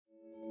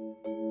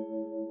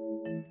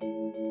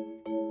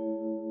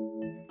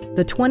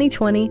the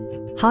 2020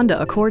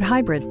 Honda Accord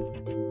Hybrid.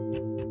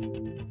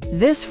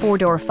 This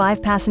four-door,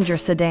 five-passenger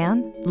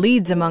sedan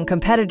leads among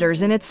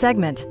competitors in its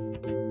segment.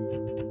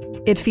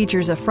 It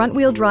features a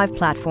front-wheel drive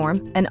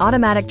platform, an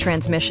automatic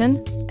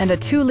transmission, and a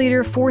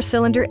 2-liter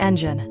four-cylinder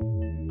engine.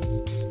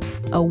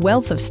 A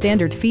wealth of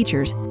standard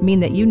features mean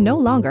that you no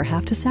longer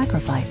have to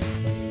sacrifice,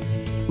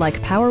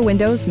 like power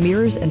windows,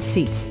 mirrors, and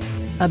seats,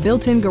 a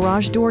built-in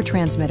garage door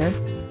transmitter,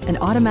 an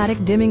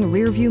automatic dimming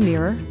rear-view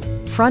mirror,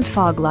 front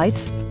fog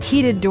lights,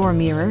 heated door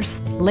mirrors,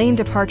 lane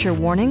departure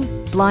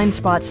warning, blind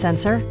spot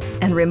sensor,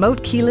 and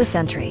remote keyless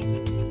entry.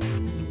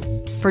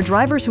 For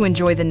drivers who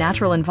enjoy the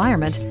natural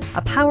environment,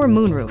 a power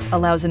moonroof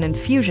allows an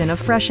infusion of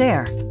fresh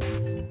air.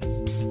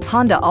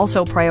 Honda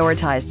also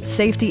prioritized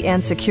safety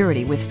and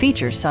security with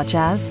features such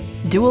as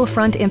dual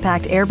front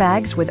impact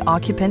airbags with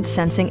occupant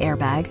sensing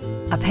airbag,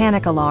 a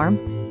panic alarm,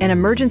 an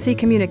emergency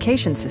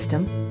communication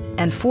system,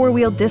 and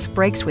four-wheel disc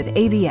brakes with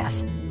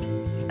ABS.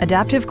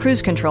 Adaptive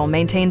Cruise Control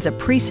maintains a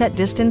preset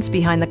distance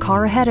behind the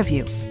car ahead of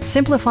you,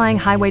 simplifying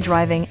highway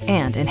driving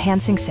and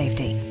enhancing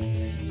safety.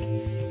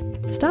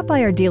 Stop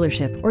by our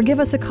dealership or give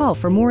us a call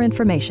for more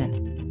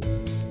information.